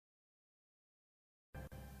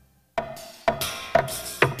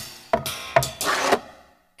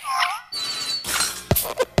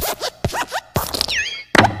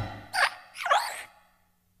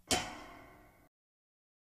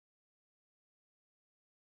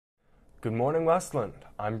Good morning, Westland.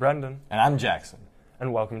 I'm Brendan. And I'm Jackson.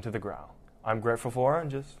 And welcome to The Growl. I'm grateful for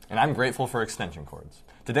oranges. And I'm grateful for extension cords.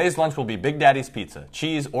 Today's lunch will be Big Daddy's Pizza,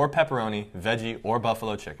 cheese or pepperoni, veggie or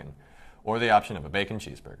buffalo chicken, or the option of a bacon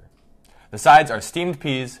cheeseburger. The sides are steamed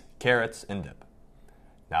peas, carrots, and dip.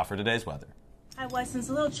 Now for today's weather. Hi Weston, it's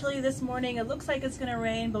a little chilly this morning. It looks like it's going to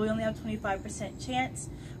rain, but we only have 25% chance.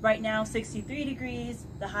 Right now 63 degrees,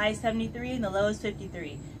 the high is 73 and the low is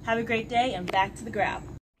 53. Have a great day and back to the Growl.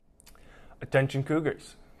 Attention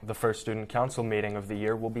Cougars. The first student council meeting of the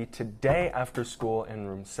year will be today after school in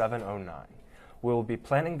room 709. We will be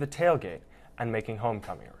planning the tailgate and making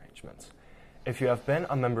homecoming arrangements. If you have been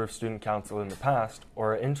a member of student council in the past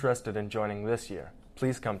or are interested in joining this year,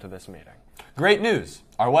 please come to this meeting. Great news!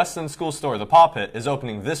 Our Westland School store, the Paw Pit, is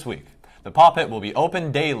opening this week. The Paw Pit will be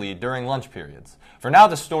open daily during lunch periods. For now,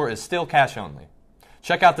 the store is still cash only.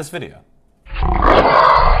 Check out this video.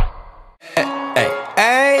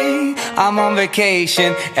 Hey, I'm on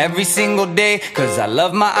vacation every single day, cause I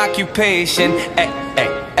love my occupation.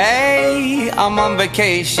 Hey, I'm on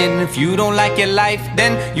vacation. If you don't like your life,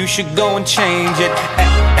 then you should go and change it.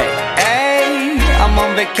 Hey, I'm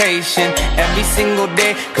on vacation every single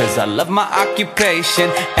day, cause I love my occupation.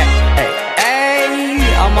 Hey,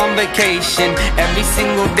 I'm on vacation every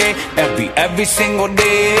single day, every single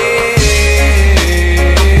day.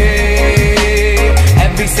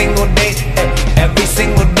 Every single day, every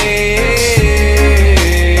single day.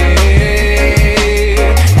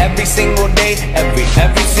 Every single day,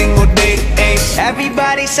 every single day.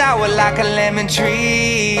 Everybody sour like a lemon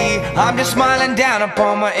tree. I'm just smiling down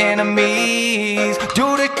upon my enemies.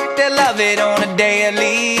 Do the shit that love it on a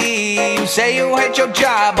daily. You say you hate your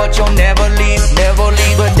job, but you'll never leave, never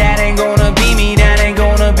leave. But that ain't gonna be me, that ain't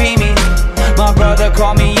gonna be me. My brother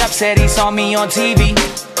called me up, said he saw me on TV.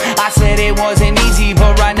 I said it wasn't easy,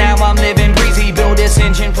 but right now I'm living breezy. Build this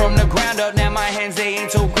engine from the ground up, now my hands, they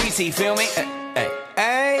ain't so greasy, feel me?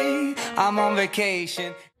 Hey, I'm on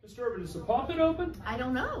vacation. Mr. Urban, is the Paw Pit open? I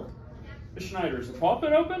don't know. Ms. Schneider, is the Paw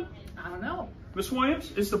Pit open? I don't know. Ms.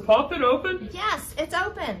 Williams, is the Paw Pit open? Yes, it's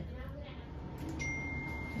open.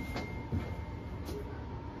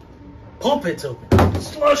 Paw Pit's open.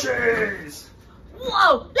 Slushies!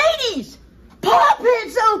 Whoa, ladies! Paw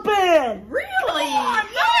Pit's open! Really? Come on,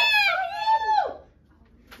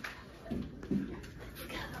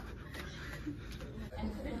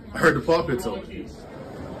 I heard the Paw Pit's open.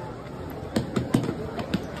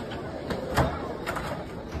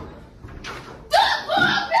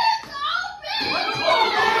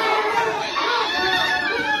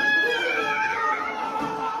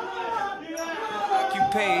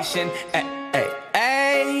 Occupation.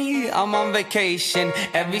 Hey, I'm on vacation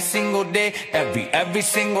every single day, every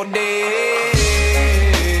single day.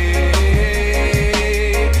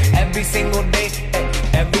 Every single day,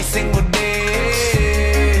 every single day.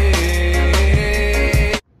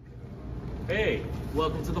 Hey,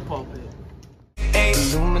 welcome to the Paw Pit.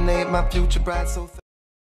 Illuminate my future bright so.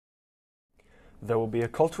 There will be a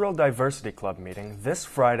Cultural Diversity Club meeting this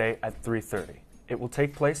Friday at 3:30. It will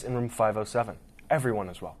take place in room 507. Everyone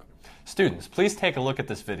is welcome. Students, please take a look at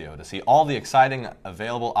this video to see all the exciting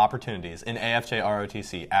available opportunities in AFJ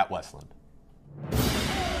ROTC at Westland.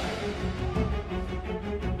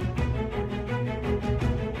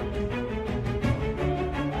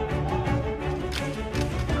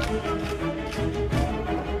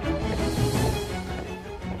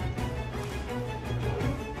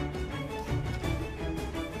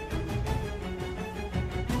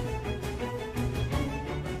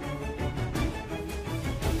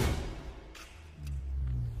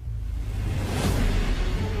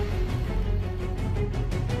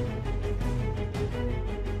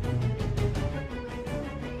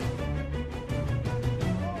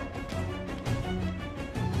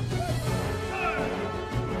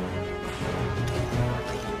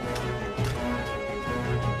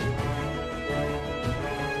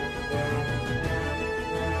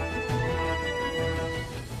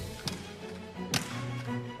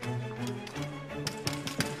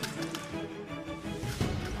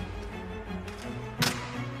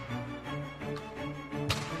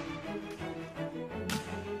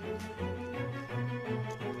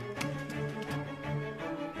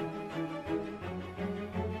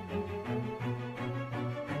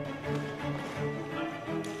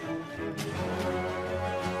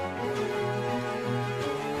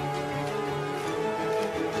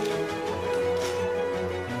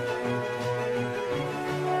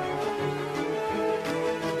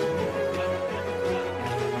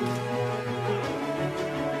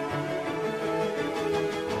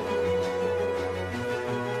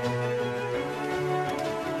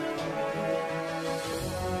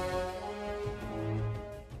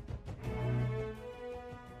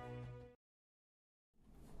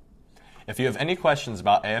 If you have any questions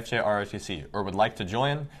about AFJ ROTC or would like to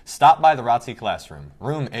join, stop by the ROTC classroom,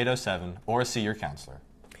 room 807, or see your counselor.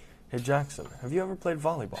 Hey Jackson, have you ever played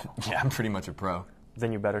volleyball? Yeah, I'm pretty much a pro.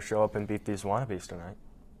 Then you better show up and beat these wannabes tonight.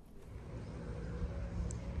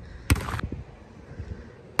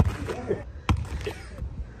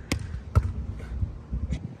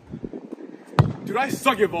 Dude, I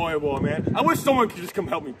suck at volleyball, man. I wish someone could just come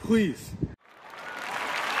help me, please.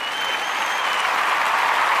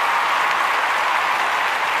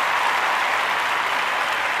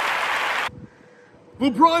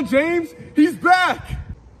 LeBron James, he's back!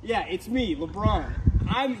 Yeah, it's me, LeBron.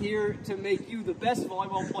 I'm here to make you the best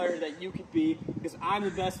volleyball player that you could be because I'm the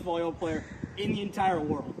best volleyball player in the entire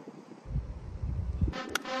world.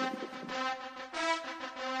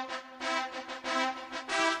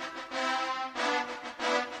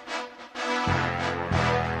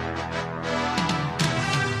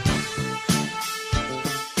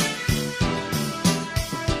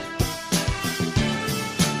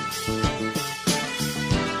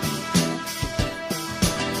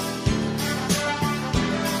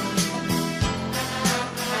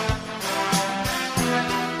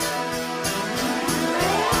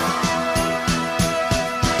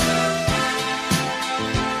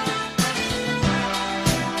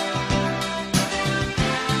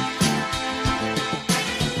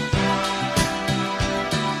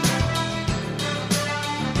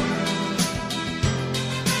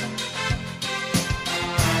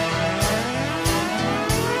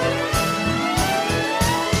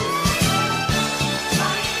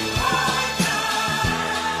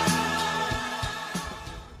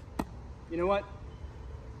 You know what?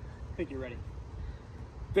 I think you're ready.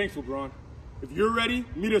 Thanks, LeBron. If you're ready,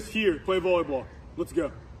 meet us here, play volleyball. Let's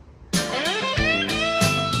go.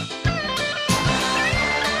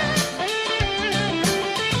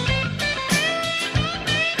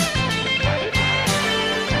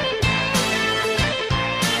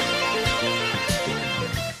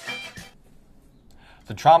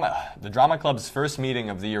 The Drama Club's first meeting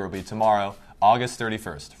of the year will be tomorrow, August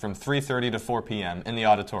 31st, from 3:30 to 4 p.m. in the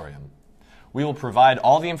auditorium. We will provide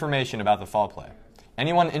all the information about the fall play.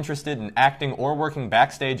 Anyone interested in acting or working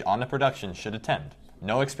backstage on the production should attend.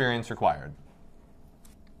 No experience required.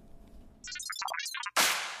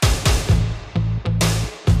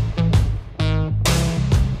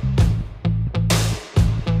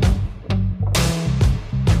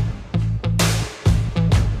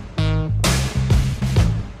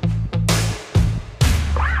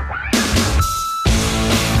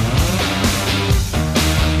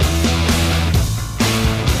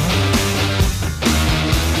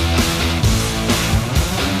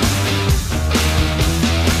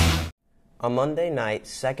 On Monday night,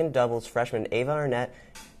 second doubles freshman Ava Arnett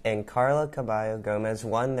and Carla Caballo Gomez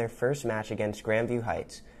won their first match against Grandview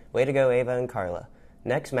Heights. Way to go, Ava and Carla.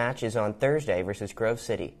 Next match is on Thursday versus Grove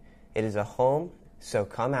City. It is a home, so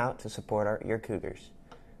come out to support your Cougars.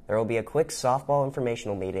 There will be a quick softball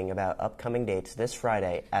informational meeting about upcoming dates this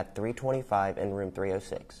Friday at 3:25 in room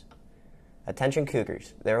 306. Attention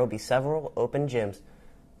Cougars, there will be several open gyms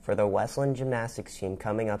for the Westland gymnastics team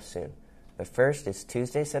coming up soon. The first is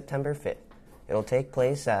Tuesday, September 5th. It'll take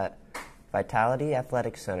place at Vitality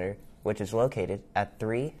Athletic Center, which is located at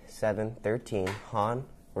 3713 Hahn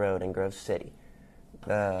Road in Grove City.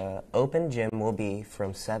 The open gym will be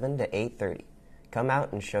from 7 to 8:30. Come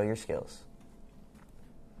out and show your skills.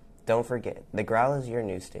 Don't forget, the Growl is your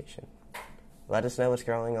news station. Let us know what's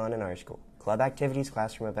going on in our school. Club activities,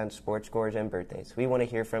 classroom events, sports scores, and birthdays. We want to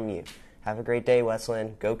hear from you. Have a great day,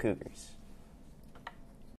 Westland. Go Cougars.